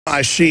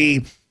I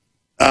see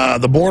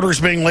the borders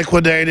being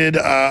liquidated.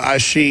 I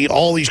see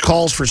all these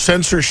calls for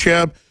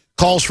censorship,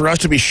 calls for us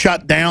to be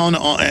shut down,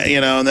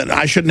 and that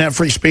I shouldn't have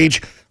free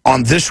speech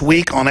on This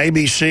Week on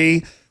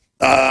ABC.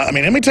 I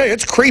mean, let me tell you,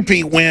 it's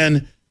creepy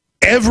when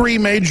every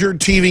major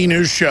TV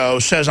news show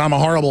says I'm a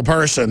horrible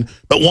person,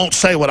 but won't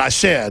say what I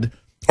said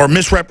or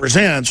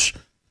misrepresents.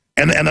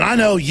 And then I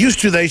know they used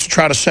to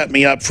try to set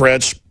me up,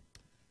 Fritz,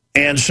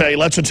 and say,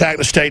 let's attack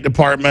the State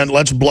Department,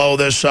 let's blow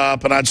this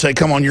up. And I'd say,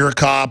 come on, you're a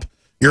cop,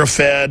 you're a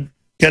Fed,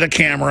 get a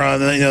camera.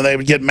 And then, they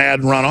would get mad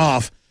and run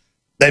off.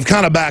 They've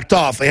kind of backed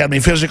off. They had me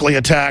physically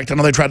attacked. I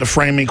know they tried to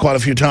frame me quite a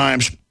few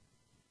times.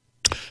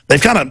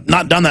 They've kind of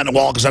not done that in a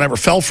while because I never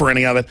fell for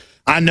any of it.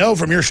 I know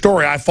from your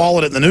story, I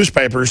followed it in the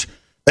newspapers.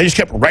 They just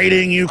kept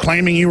raiding you,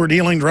 claiming you were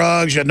dealing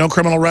drugs. You had no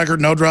criminal record,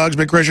 no drugs,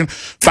 big Christian.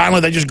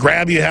 Finally, they just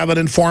grab you, have an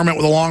informant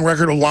with a long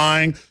record of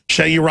lying,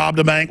 say you robbed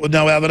a bank with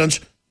no evidence.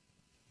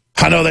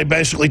 I know they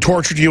basically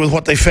tortured you with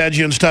what they fed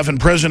you and stuff in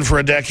prison for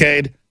a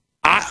decade.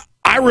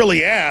 I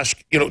really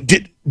ask,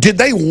 did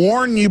they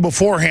warn you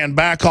beforehand,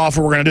 back off,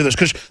 or we're going to do this?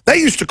 Because they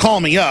used to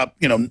call me up,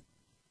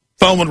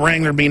 phone would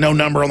ring, there'd be no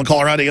number on the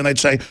caller ID, and they'd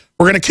say,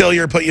 we're going to kill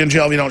you or put you in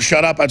jail if you don't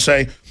shut up. I'd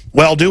say,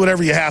 well, do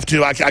whatever you have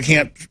to. I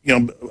can't,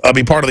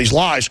 be part of these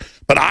lies.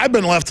 But I've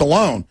been left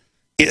alone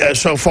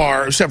so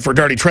far, except for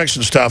dirty tricks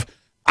and stuff.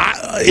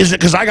 Is it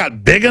because I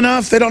got big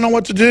enough they don't know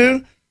what to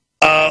do?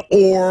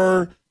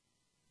 Or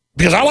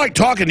because I like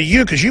talking to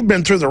you because you've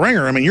been through the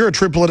ringer. I mean, you're a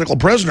true political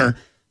prisoner,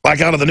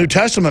 like out of the New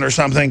Testament or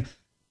something.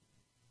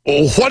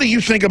 What do you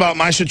think about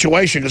my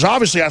situation? Because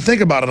obviously I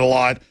think about it a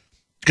lot.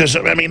 Because,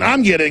 I mean,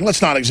 I'm getting,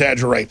 let's not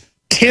exaggerate,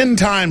 10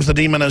 times the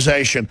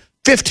demonization,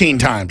 15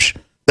 times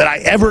that I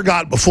ever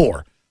got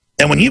before.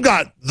 And when you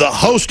got the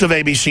host of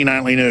ABC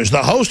Nightly News,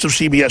 the host of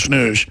CBS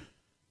News,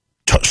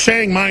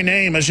 saying my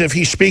name as if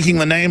he's speaking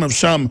the name of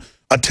some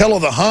Attila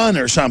the Hun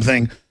or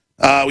something,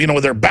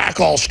 with their back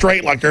all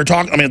straight like they're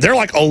talking. I mean, they're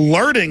like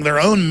alerting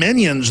their own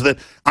minions that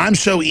I'm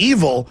so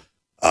evil.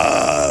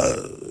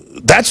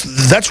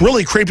 That's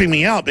really creeping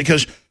me out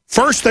because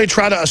first they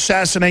try to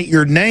assassinate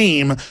your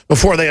name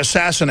before they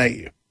assassinate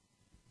you.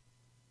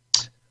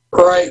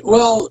 Right.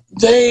 Well,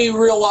 they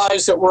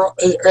realize that we're,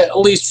 at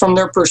least from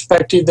their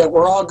perspective, that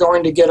we're all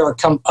going to get our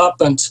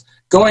comeuppance.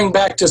 Going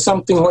back to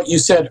something what you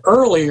said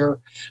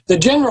earlier, the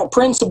general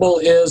principle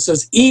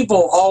is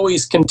evil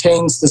always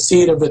contains the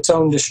seed of its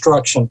own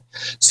destruction.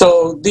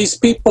 So these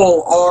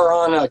people are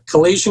on a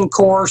collision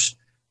course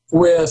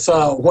with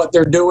what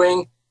they're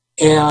doing,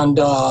 and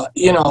they're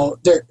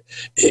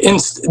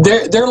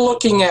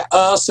looking at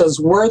us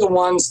as we're the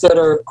ones that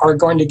are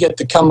going to get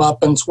the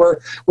comeuppance.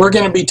 We're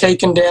going to be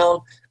taken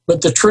down.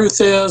 But the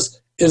truth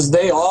is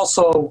they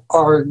also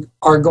are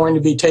going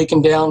to be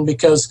taken down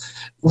because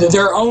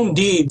their own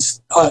deeds,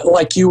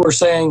 like you were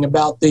saying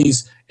about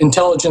these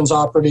intelligence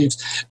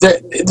operatives,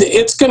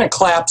 it's going to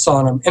collapse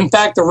on them. In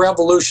fact, the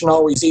revolution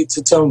always eats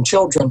its own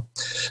children.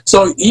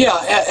 So,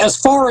 yeah, as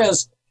far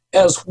as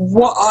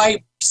what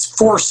I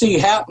foresee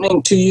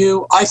happening to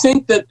you, I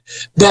think that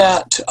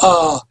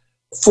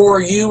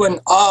for you and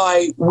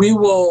I,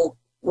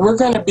 we're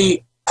going to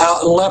be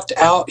left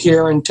out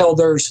here until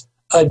there's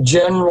a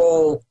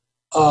general,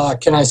 a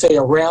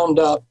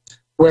roundup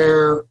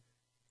where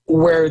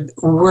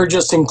we're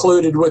just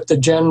included with the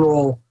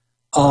general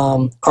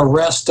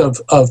arrest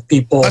of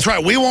people. That's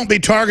right. We won't be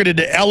targeted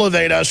to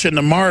elevate us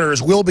into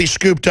martyrs. We'll be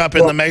scooped up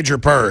in the major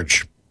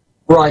purge.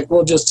 Right.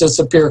 We'll just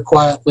disappear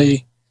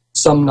quietly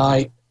some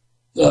night.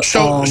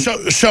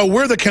 So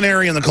we're the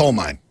canary in the coal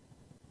mine.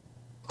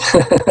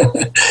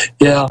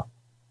 Yeah.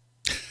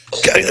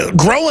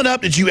 Growing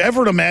up, did you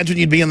ever imagine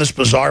you'd be in this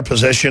bizarre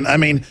position? I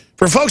mean,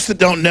 for folks that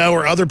don't know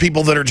or other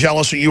people that are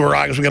jealous of you or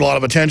I, because we get a lot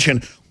of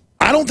attention,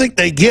 I don't think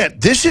they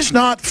get. This is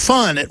not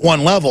fun at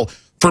one level.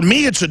 For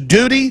me, it's a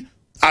duty.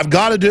 I've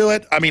got to do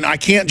it. I mean, I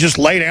can't just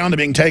lay down to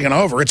being taken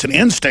over. It's an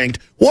instinct.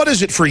 What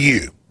is it for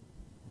you?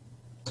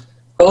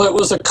 Well, it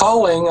was a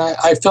calling.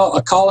 I felt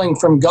a calling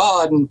from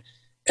God, and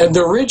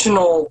the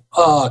original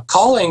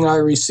calling I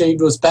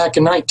received was back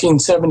in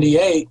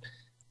 1978,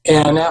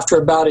 and after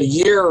about a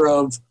year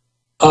of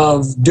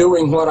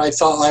doing what I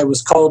thought I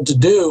was called to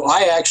do,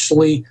 I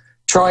actually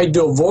tried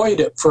to avoid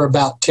it for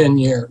about 10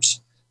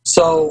 years.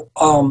 So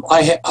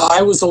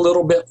I was a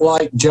little bit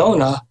like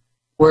Jonah,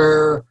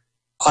 where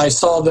I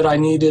saw that I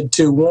needed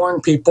to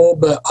warn people,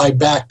 but I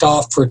backed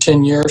off for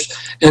 10 years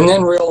and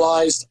then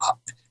realized,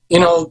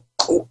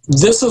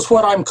 this is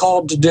what I'm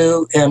called to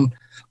do, and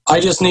I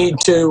just need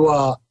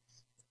to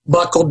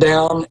buckle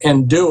down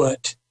and do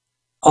it.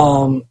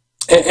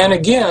 And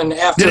again,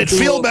 after... Did it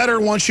feel better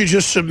once you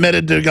just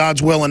submitted to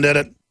God's will and did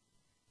it?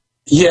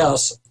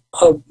 Yes.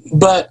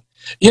 But,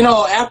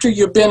 after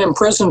you've been in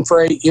prison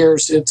for 8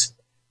 years,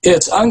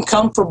 it's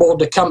uncomfortable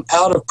to come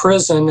out of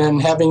prison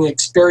and having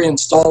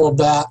experienced all of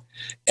that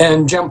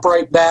and jump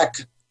right back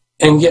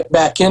and get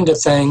back into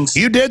things.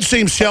 You did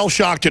seem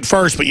shell-shocked at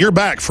first, but you're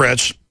back,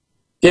 Fritz.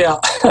 Yeah.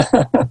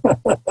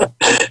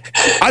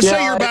 I'd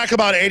say you're back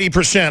about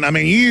 80%. I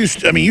mean,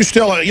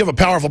 you have a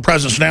powerful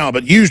presence now,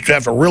 but you used to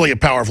have a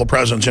powerful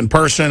presence in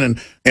person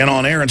and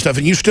on air and stuff,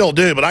 and you still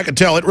do. But I could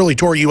tell it really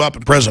tore you up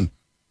in prison.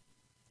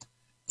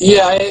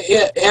 Yeah,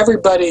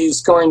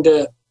 everybody's going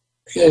to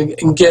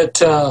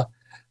get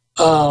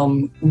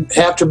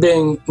after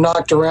being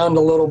knocked around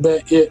a little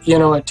bit.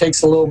 It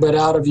takes a little bit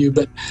out of you,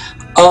 but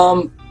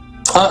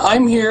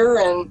I'm here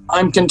and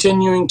I'm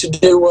continuing to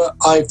do what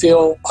I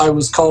feel I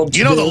was called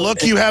to do. The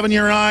look you have in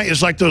your eye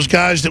is like those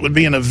guys that would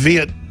be in a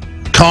Viet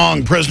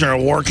Cong prisoner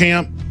of war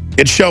camp.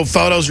 It'd show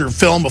photos or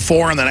film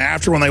before and then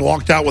after when they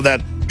walked out with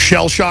that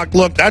shell-shocked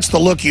look. That's the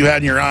look you had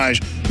in your eyes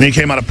when you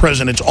came out of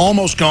prison. It's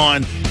almost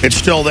gone. It's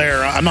still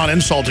there. I'm not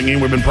insulting you.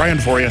 We've been praying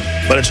for you.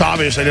 But it's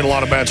obvious they did a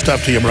lot of bad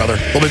stuff to you, brother.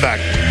 We'll be back.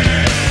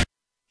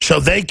 So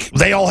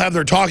they all have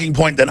their talking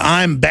point that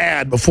I'm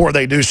bad before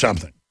they do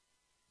something.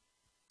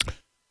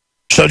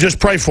 So just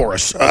pray for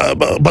us.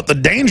 But the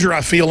danger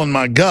I feel in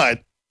my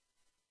gut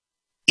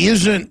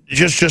isn't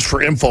just for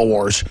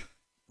InfoWars.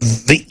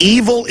 The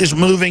evil is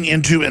moving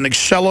into an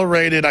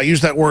accelerated, I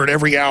use that word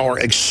every hour,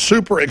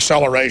 super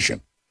acceleration.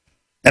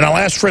 And I'll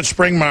ask Fritz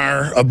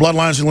Springmeier of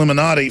Bloodlines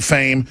Illuminati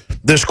fame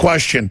this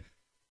question.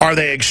 Are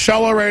they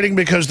accelerating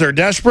because they're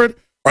desperate?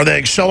 Are they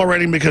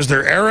accelerating because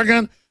they're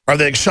arrogant? Are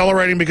they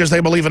accelerating because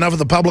they believe enough of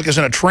the public is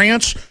in a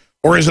trance?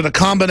 Or is it a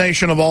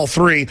combination of all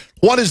three?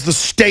 What is the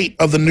state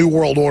of the New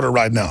World Order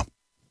right now?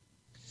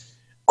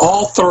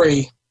 All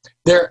three.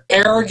 They're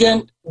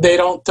arrogant. They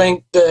don't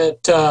think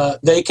that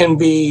they can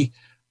be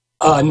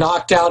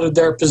knocked out of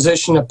their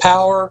position of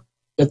power,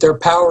 that their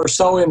power is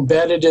so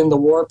embedded in the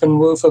warp and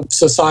woof of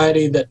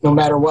society that no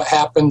matter what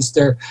happens,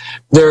 they're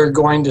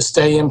going to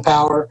stay in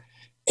power.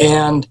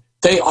 And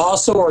they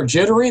also are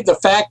jittery. The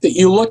fact that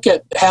you look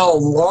at how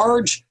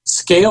large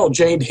scale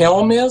Jade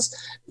Helm is,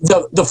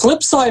 the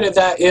flip side of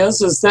that is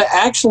that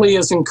actually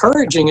is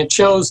encouraging. It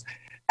shows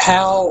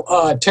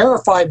how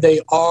terrified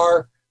they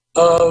are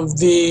of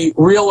the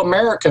real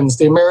Americans,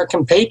 the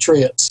American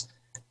patriots.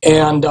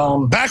 And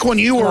back when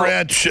you were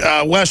at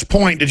West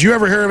Point, did you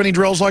ever hear of any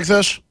drills like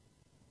this?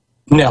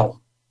 No.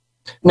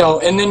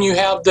 And then you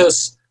have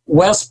this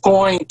West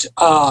Point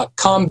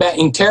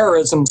Combating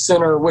Terrorism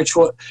Center, which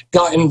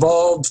got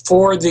involved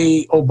for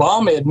the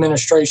Obama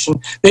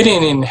administration. They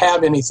didn't even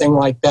have anything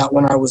like that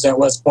when I was at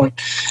West Point.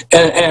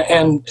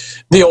 And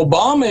the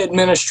Obama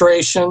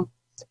administration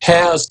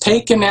has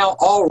taken out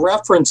all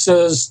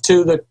references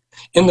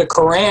in the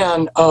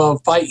Quran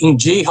of fighting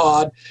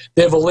jihad.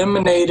 They've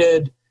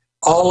eliminated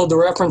all of the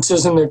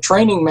references in their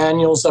training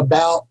manuals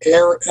about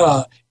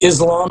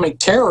Islamic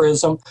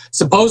terrorism.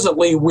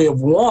 Supposedly we have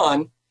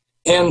won.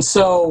 And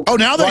so... Oh,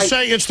 now they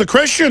say it's the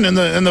Christian and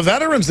the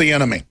veterans the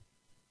enemy.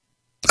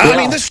 Yeah. I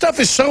mean, this stuff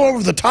is so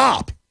over the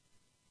top.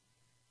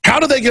 How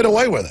do they get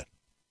away with it?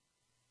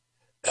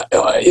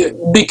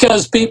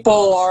 Because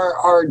people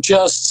are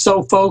just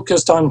so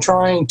focused on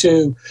trying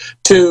to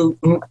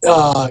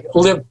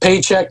live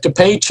paycheck to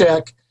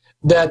paycheck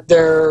that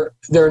they're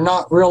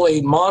not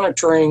really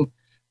monitoring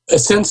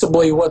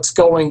sensibly what's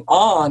going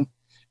on,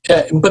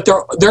 but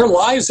their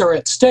lives are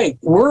at stake.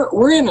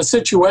 We're in a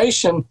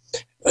situation,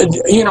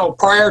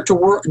 prior to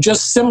World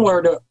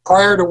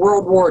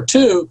War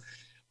II,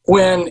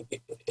 when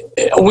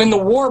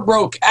the war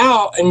broke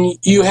out and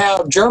you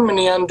have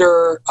Germany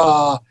under,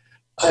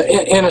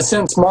 in a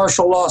sense,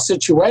 martial law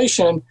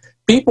situation.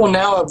 People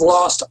now have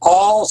lost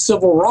all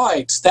civil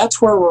rights.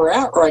 That's where we're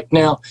at right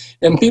now,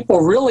 and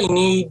people really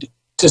need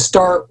to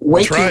start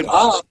waking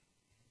up,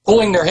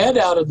 pulling their head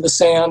out of the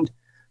sand.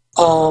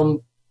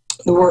 We're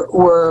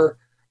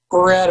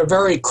at a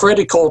very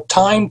critical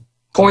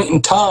point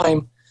in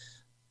time.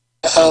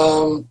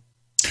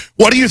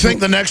 What do you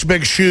think the next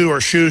big shoe or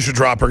shoes to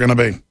drop are going to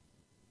be?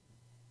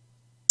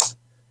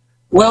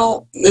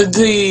 Well,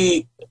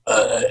 the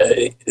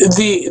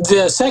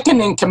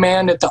second in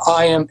command at the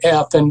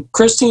IMF, and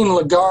Christine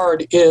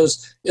Lagarde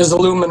is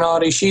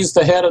Illuminati. She's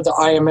the head of the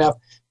IMF.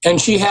 And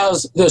she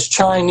has this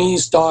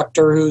Chinese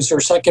doctor who's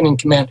her second in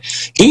command.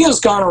 He has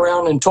gone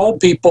around and told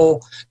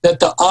people that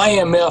the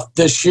IMF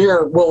this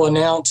year will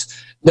announce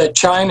that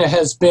China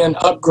has been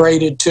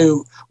upgraded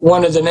to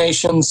one of the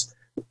nations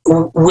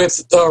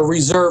with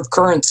reserve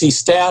currency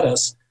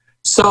status.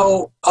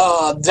 So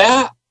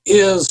that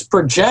is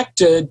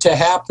projected to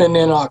happen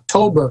in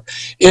October.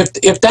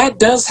 If that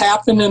does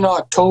happen in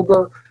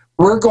October,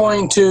 we're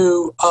going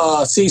to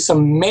see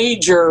some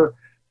major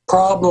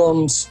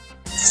problems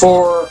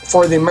for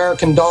the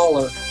American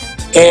dollar.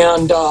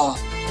 And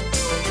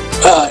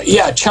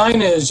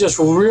China is just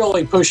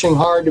really pushing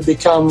hard to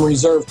become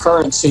reserve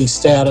currency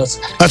status.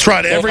 That's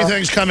right.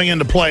 Everything's coming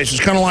into place. It's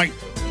kind of like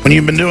when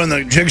you've been doing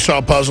the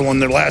jigsaw puzzle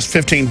and the last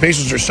 15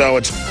 pieces or so,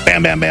 it's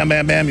bam, bam, bam,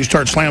 bam, bam. You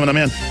start slamming them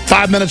in.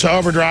 5 minutes of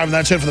overdrive, and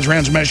that's it for the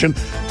transmission.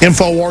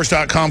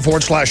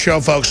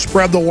 Infowars.com/show, folks.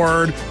 Spread the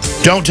word.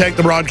 Don't take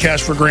the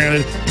broadcast for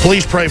granted.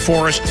 Please pray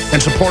for us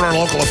and support our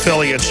local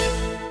affiliates.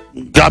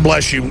 God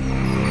bless you.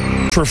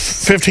 For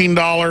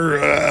 $15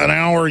 an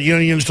hour,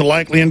 unions to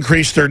likely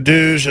increase their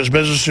dues as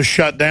businesses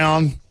shut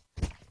down.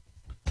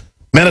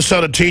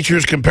 Minnesota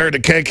teachers compared to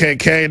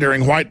KKK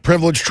during white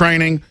privilege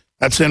training.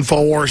 That's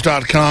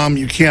Infowars.com.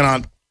 You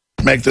cannot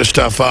make this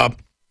stuff up.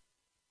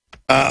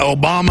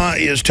 Obama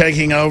is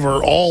taking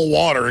over all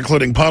water,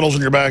 including puddles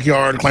in your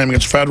backyard, claiming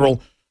it's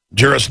federal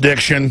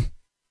jurisdiction.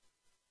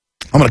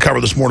 I'm going to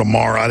cover this more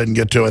tomorrow. I didn't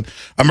get to it.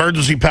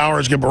 Emergency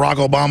powers give Barack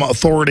Obama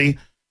authority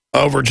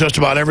over just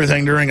about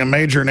everything during a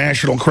major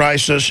national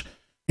crisis.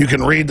 You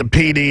can read the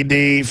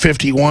PDD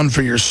 51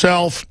 for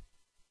yourself.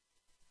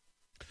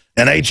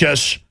 And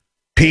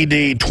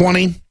HSPD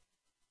 20.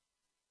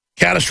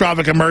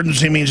 Catastrophic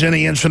emergency means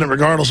any incident,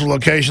 regardless of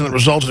location, that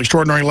results in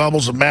extraordinary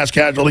levels of mass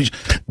casualties,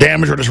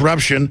 damage, or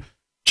disruption,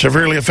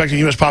 severely affecting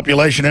U.S.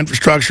 population,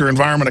 infrastructure,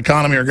 environment,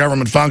 economy, or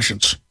government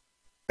functions.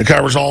 It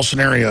covers all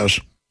scenarios.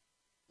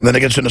 And then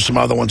it gets into some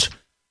other ones.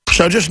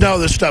 So just know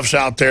this stuff's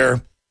out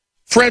there.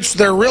 Fritz,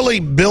 they're really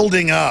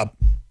building up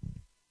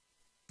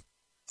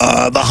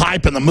the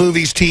hype in the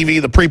movies,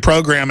 TV, the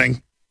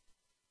pre-programming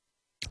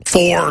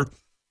for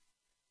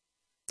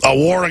a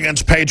war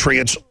against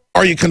patriots.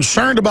 Are you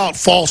concerned about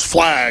false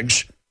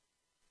flags,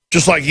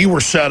 just like you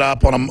were set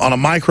up on a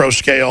micro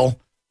scale,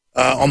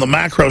 on the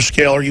macro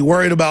scale? Are you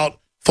worried about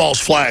false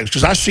flags?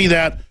 Because I see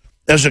that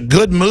as a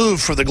good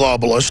move for the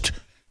globalist.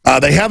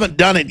 They haven't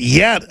done it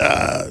yet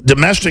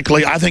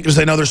domestically, I think, because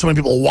they know there's so many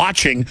people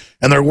watching,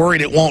 and they're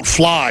worried it won't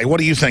fly. What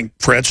do you think,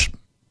 Fritz?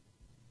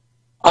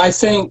 I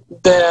think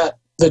that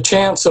the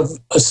chance of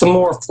some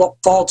more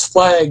false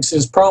flags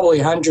is probably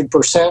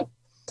 100%,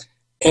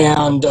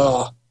 and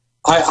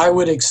I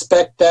would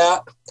expect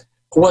that.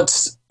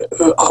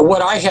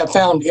 What I have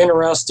found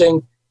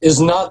interesting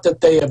is not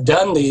that they have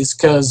done these,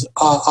 because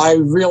I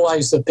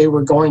realized that they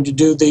were going to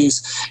do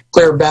these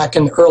clear back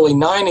in the early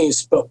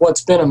 90s, but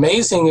what's been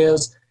amazing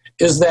is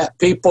that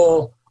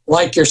people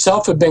like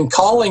yourself have been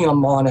calling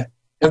them on it,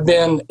 have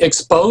been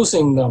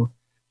exposing them,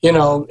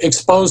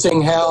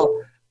 exposing how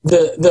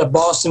the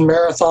Boston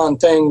Marathon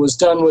thing was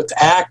done with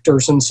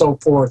actors and so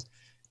forth.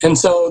 And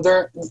so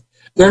they're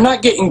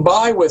not getting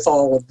by with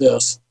all of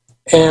this.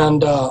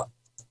 And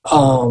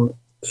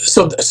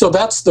so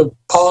that's the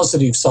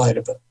positive side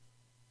of it.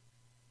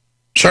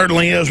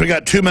 Certainly is. We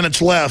got 2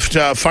 minutes left.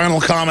 Final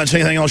comments,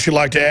 anything else you'd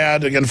like to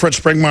add? Again, Fritz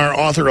Springmeier,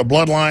 author of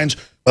Bloodlines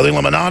of the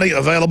Illuminati,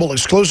 available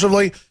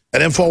exclusively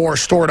at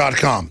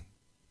InfoWarsStore.com.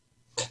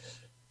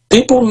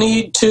 People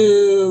need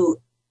to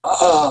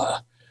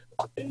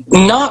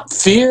not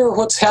fear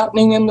what's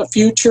happening in the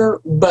future,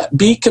 but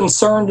be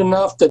concerned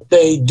enough that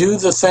they do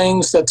the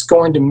things that's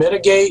going to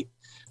mitigate.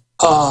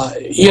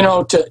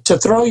 To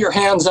throw your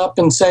hands up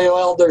and say,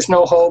 well, there's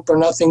no hope or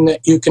nothing that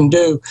you can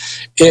do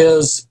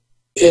is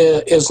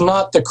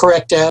not the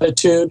correct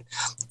attitude.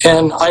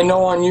 And I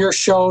know on your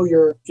show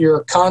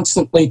you're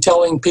constantly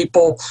telling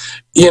people,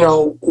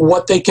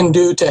 what they can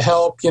do to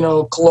help,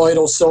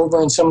 colloidal silver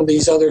and some of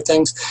these other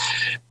things.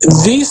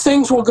 These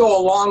things will go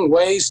a long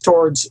ways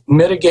towards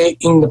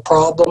mitigating the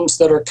problems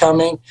that are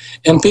coming,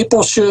 and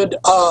people should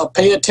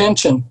pay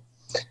attention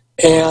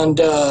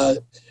and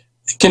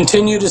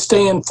continue to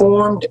stay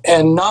informed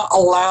and not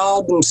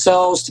allow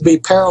themselves to be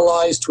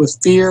paralyzed with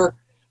fear,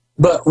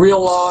 but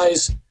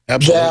realize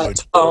Absolutely.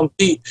 that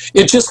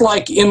it's just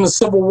like in the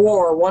Civil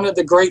War. One of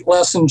the great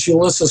lessons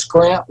Ulysses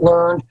Grant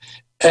learned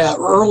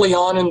early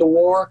on in the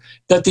war,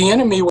 that the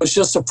enemy was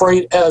just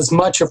as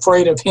much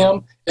afraid of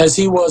him as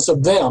he was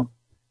of them.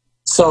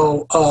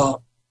 So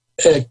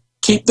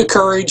keep the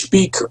courage,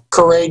 be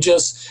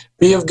courageous,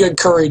 be of good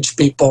courage,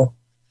 people.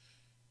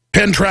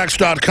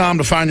 Pentracks.com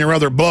to find your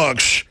other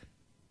books.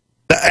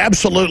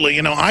 Absolutely.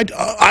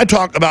 I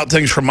talk about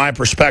things from my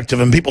perspective,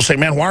 and people say,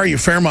 man, why are you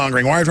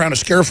fear-mongering? Why are you trying to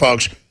scare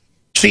folks?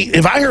 See,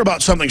 if I hear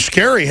about something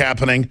scary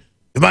happening,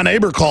 if my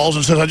neighbor calls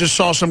and says, I just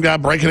saw some guy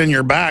breaking in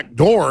your back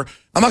door,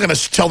 I'm not going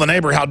to tell the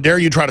neighbor, how dare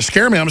you try to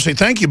scare me? I'm going to say,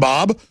 thank you,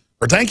 Bob,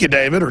 or thank you,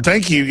 David, or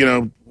thank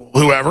you,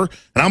 whoever,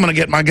 and I'm going to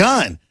get my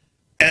gun.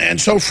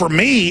 And so for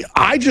me,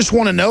 I just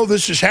want to know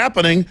this is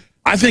happening.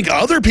 I think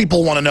other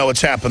people want to know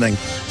it's happening.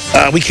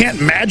 We can't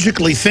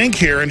magically think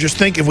here and just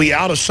think if we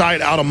out of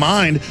sight, out of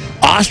mind,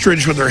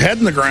 ostrich with their head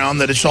in the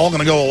ground, that it's all going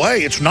to go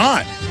away. It's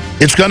not.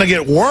 It's going to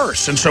get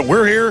worse. And so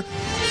we're here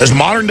as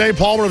modern-day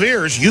Paul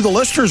Revere's. You, the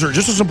listeners, are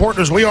just as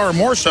important as we are, or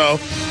more so,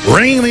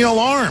 ringing the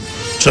alarm.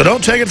 So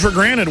don't take it for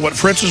granted what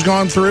Fritz has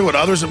gone through, what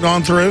others have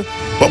gone through,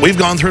 what we've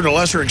gone through to a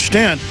lesser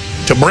extent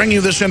to bring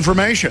you this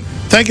information.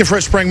 Thank you,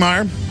 Fritz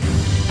Springmeier.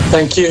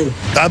 Thank you.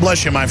 God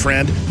bless you, my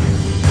friend.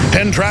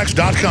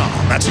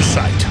 Pentracks.com. That's his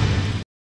site.